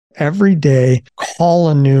every day, call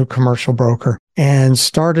a new commercial broker and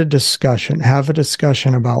start a discussion, have a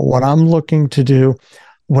discussion about what I'm looking to do,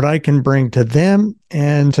 what I can bring to them,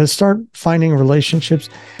 and to start finding relationships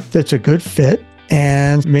that's a good fit.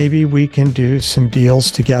 And maybe we can do some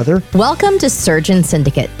deals together. Welcome to Surgeon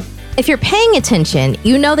Syndicate. If you're paying attention,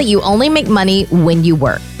 you know that you only make money when you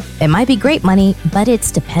work. It might be great money, but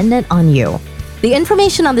it's dependent on you. The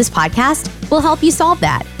information on this podcast will help you solve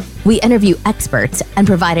that. We interview experts and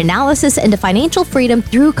provide analysis into financial freedom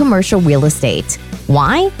through commercial real estate.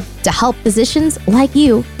 Why? To help physicians like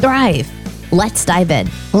you thrive. Let's dive in.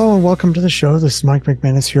 Hello and welcome to the show. This is Mike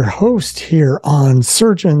McManus, your host here on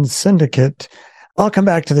Surgeon Syndicate. Welcome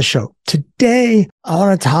back to the show. Today, I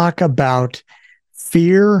want to talk about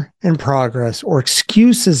fear in progress or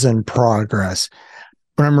excuses in progress.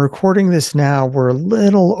 When I'm recording this now, we're a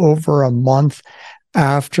little over a month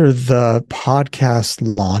after the podcast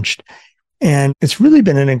launched, and it's really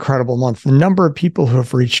been an incredible month. The number of people who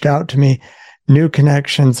have reached out to me, new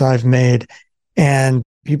connections I've made, and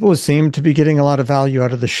people who seem to be getting a lot of value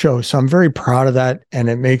out of the show. So I'm very proud of that, and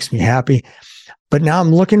it makes me happy. But now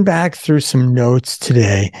I'm looking back through some notes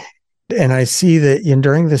today, and I see that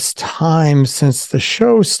during this time since the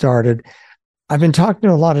show started, I've been talking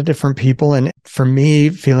to a lot of different people, and for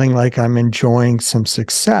me, feeling like I'm enjoying some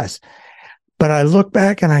success. But I look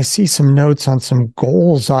back and I see some notes on some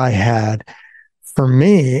goals I had for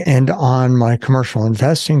me and on my commercial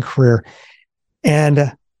investing career,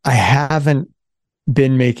 and I haven't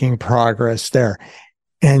been making progress there.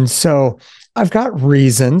 And so I've got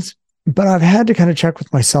reasons, but I've had to kind of check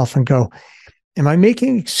with myself and go, am I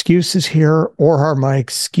making excuses here, or are my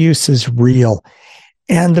excuses real?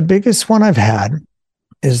 And the biggest one I've had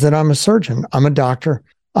is that I'm a surgeon. I'm a doctor.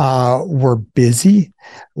 We're busy.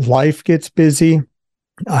 Life gets busy.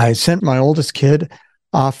 I sent my oldest kid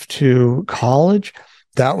off to college.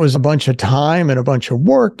 That was a bunch of time and a bunch of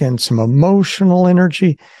work and some emotional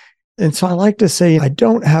energy. And so I like to say I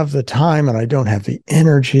don't have the time and I don't have the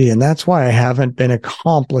energy. And that's why I haven't been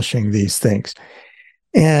accomplishing these things.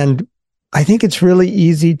 And I think it's really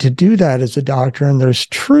easy to do that as a doctor, and there's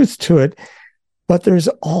truth to it. But there's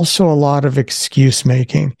also a lot of excuse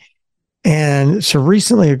making. And so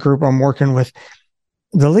recently, a group I'm working with,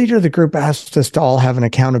 the leader of the group asked us to all have an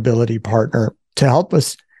accountability partner to help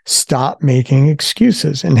us stop making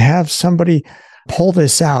excuses and have somebody pull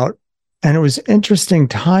this out. And it was interesting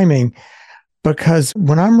timing, because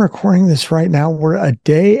when I'm recording this right now, we're a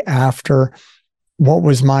day after what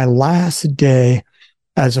was my last day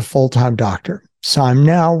as a full-time doctor. So I'm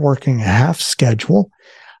now working a half schedule.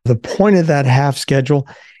 The point of that half schedule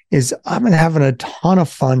is I've been having a ton of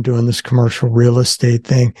fun doing this commercial real estate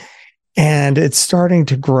thing, and it's starting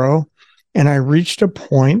to grow. And I reached a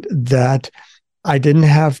point that I didn't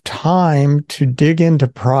have time to dig into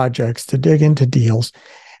projects, to dig into deals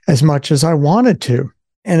as much as I wanted to.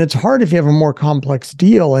 And it's hard if you have a more complex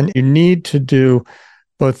deal and you need to do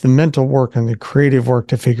both the mental work and the creative work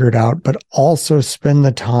to figure it out, but also spend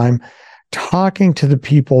the time talking to the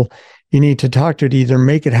people you need to talk to either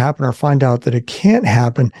make it happen or find out that it can't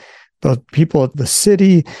happen. Both people at the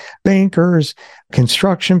city, bankers,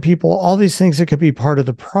 construction people, all these things that could be part of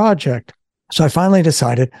the project. So I finally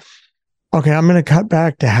decided, okay, I'm going to cut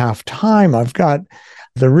back to half time. I've got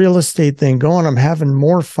the real estate thing going. I'm having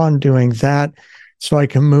more fun doing that so I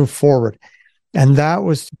can move forward. And that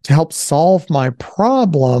was to help solve my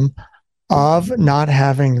problem of not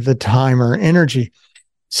having the time or energy.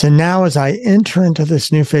 So now as I enter into this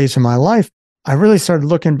new phase of my life, I really started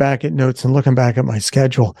looking back at notes and looking back at my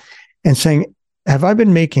schedule and saying, have I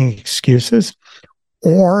been making excuses,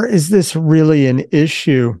 or is this really an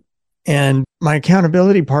issue? And my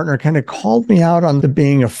accountability partner kind of called me out on the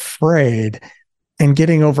being afraid and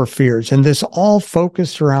getting over fears. And this all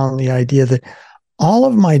focused around the idea that all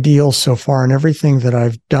of my deals so far and everything that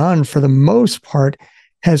I've done for the most part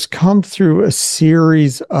has come through a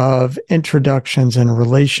series of introductions and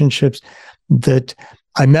relationships that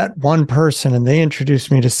I met one person and they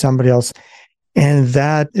introduced me to somebody else. And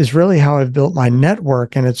that is really how I've built my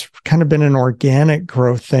network. And it's kind of been an organic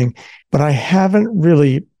growth thing, but I haven't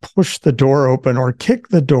really pushed the door open or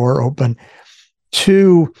kicked the door open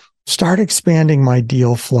to start expanding my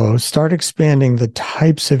deal flow, start expanding the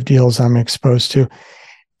types of deals I'm exposed to.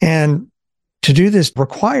 And to do this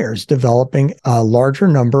requires developing a larger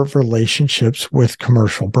number of relationships with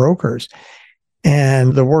commercial brokers.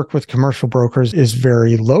 And the work with commercial brokers is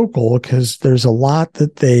very local because there's a lot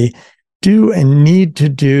that they do and need to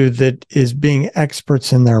do that is being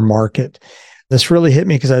experts in their market. This really hit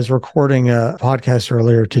me because I was recording a podcast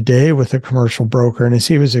earlier today with a commercial broker, and as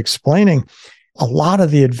he was explaining, a lot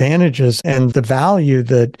of the advantages and the value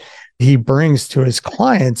that he brings to his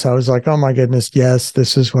clients, I was like, oh my goodness, yes,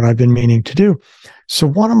 this is what I've been meaning to do. So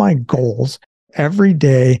one of my goals every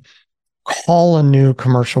day, call a new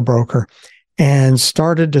commercial broker and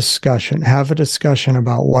start a discussion, have a discussion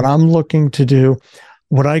about what I'm looking to do,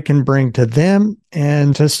 what I can bring to them,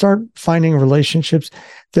 and to start finding relationships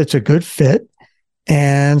that's a good fit.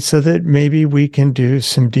 And so that maybe we can do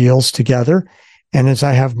some deals together. And as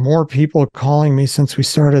I have more people calling me since we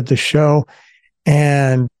started the show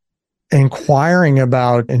and inquiring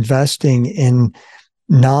about investing in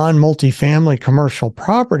non-multifamily commercial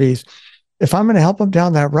properties, if I'm going to help them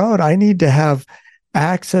down that road, I need to have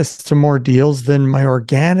access to more deals than my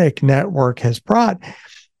organic network has brought.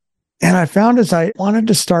 And I found as I wanted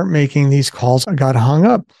to start making these calls, I got hung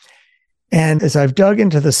up. And as I've dug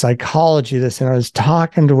into the psychology of this, and I was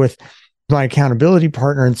talking with my accountability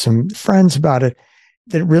partner and some friends about it,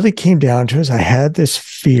 that really came down to is I had this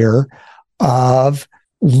fear of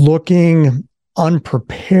looking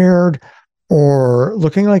unprepared or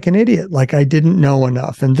looking like an idiot, like I didn't know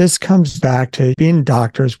enough. And this comes back to being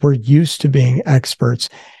doctors. We're used to being experts.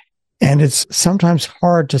 And it's sometimes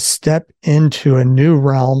hard to step into a new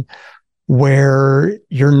realm where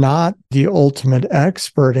you're not the ultimate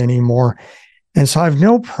expert anymore. And so I have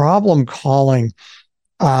no problem calling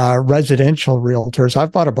residential realtors.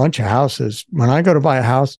 I've bought a bunch of houses. When I go to buy a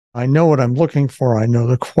house, I know what I'm looking for. I know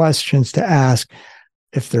the questions to ask.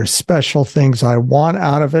 If there's special things I want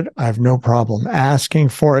out of it, I have no problem asking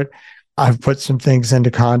for it. I've put some things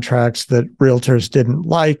into contracts that realtors didn't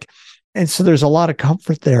like. And so there's a lot of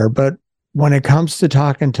comfort there. But when it comes to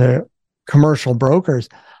talking to commercial brokers,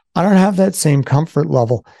 I don't have that same comfort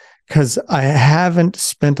level because I haven't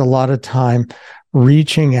spent a lot of time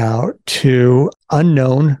reaching out to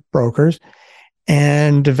unknown brokers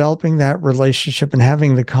and developing that relationship and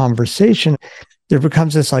having the conversation. There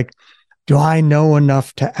becomes this like, do I know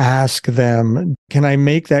enough to ask them? Can I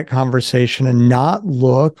make that conversation and not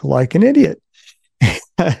look like an idiot?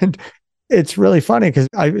 And it's really funny because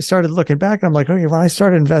I started looking back and I'm like, okay, when I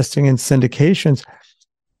started investing in syndications,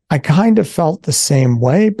 I kind of felt the same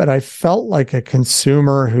way, but I felt like a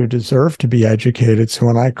consumer who deserved to be educated. So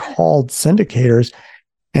when I called syndicators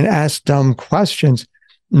and asked dumb questions,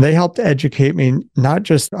 they helped educate me not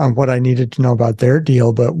just on what I needed to know about their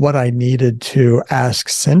deal, but what I needed to ask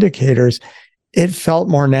syndicators. It felt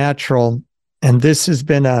more natural. And this has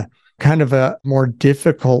been a kind of a more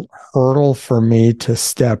difficult hurdle for me to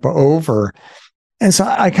step over. And so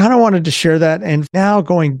I kind of wanted to share that. And now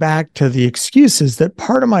going back to the excuses, that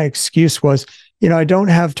part of my excuse was, I don't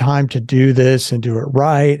have time to do this and do it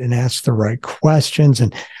right and ask the right questions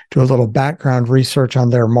and do a little background research on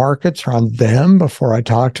their markets or on them before I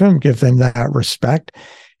talk to them, give them that respect.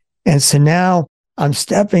 And so now I'm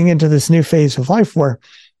stepping into this new phase of life where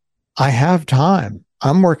I have time.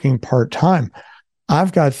 I'm working part-time.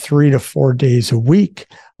 I've got 3 to 4 days a week,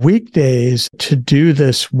 weekdays to do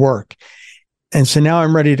this work. And so now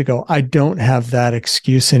I'm ready to go. I don't have that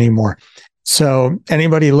excuse anymore. So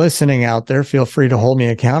anybody listening out there, feel free to hold me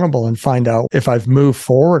accountable and find out if I've moved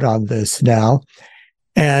forward on this now.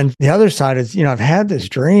 And the other side is, I've had this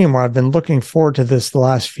dream where I've been looking forward to this the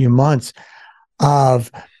last few months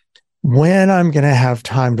of when I'm going to have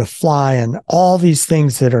time to fly and all these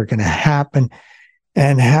things that are going to happen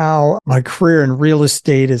and how my career in real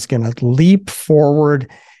estate is going to leap forward.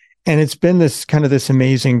 And it's been this kind of this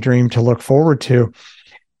amazing dream to look forward to.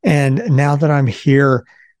 And now that I'm here,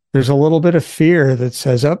 there's a little bit of fear that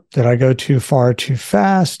says, oh, did I go too far, too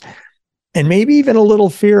fast? And maybe even a little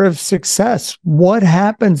fear of success. What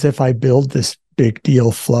happens if I build this big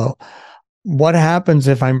deal flow? What happens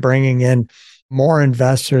if I'm bringing in more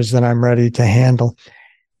investors than I'm ready to handle?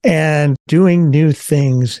 And doing new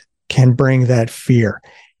things can bring that fear.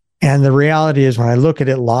 And the reality is, when I look at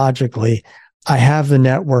it logically, I have the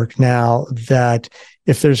network now that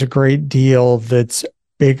if there's a great deal that's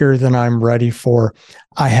bigger than I'm ready for,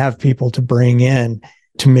 I have people to bring in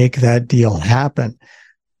to make that deal happen.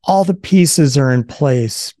 All the pieces are in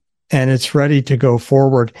place and it's ready to go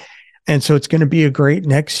forward. And so it's going to be a great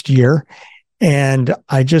next year. And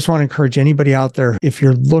I just want to encourage anybody out there, if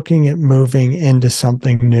you're looking at moving into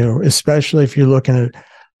something new, especially if you're looking at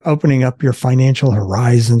opening up your financial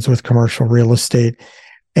horizons with commercial real estate,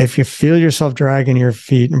 if you feel yourself dragging your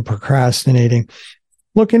feet and procrastinating,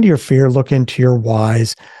 look into your fear, look into your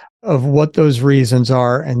whys of what those reasons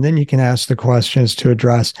are. And then you can ask the questions to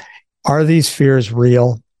address, are these fears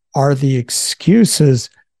real? Are the excuses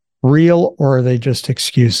real, or are they just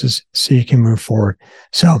excuses so you can move forward?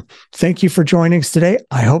 So thank you for joining us today.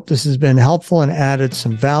 I hope this has been helpful and added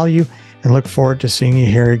some value, and look forward to seeing you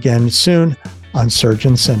here again soon on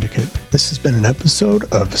Surgeon Syndicate. This has been an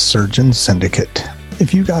episode of Surgeon Syndicate.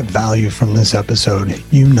 If you got value from this episode,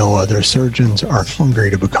 you know other surgeons are hungry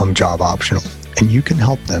to become job optional, and you can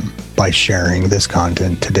help them by sharing this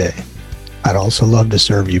content today. I'd also love to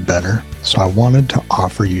serve you better, so I wanted to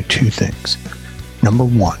offer you two things. Number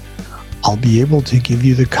one, I'll be able to give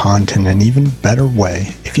you the content in an even better way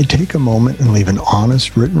if you take a moment and leave an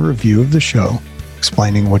honest written review of the show,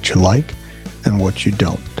 explaining what you like and what you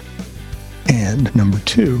don't. And number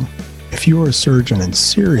two, if you are a surgeon and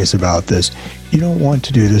serious about this, you don't want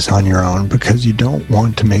to do this on your own because you don't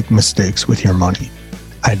want to make mistakes with your money.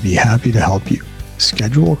 I'd be happy to help you.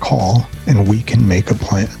 Schedule a call and we can make a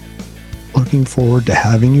plan. Looking forward to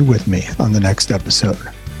having you with me on the next episode.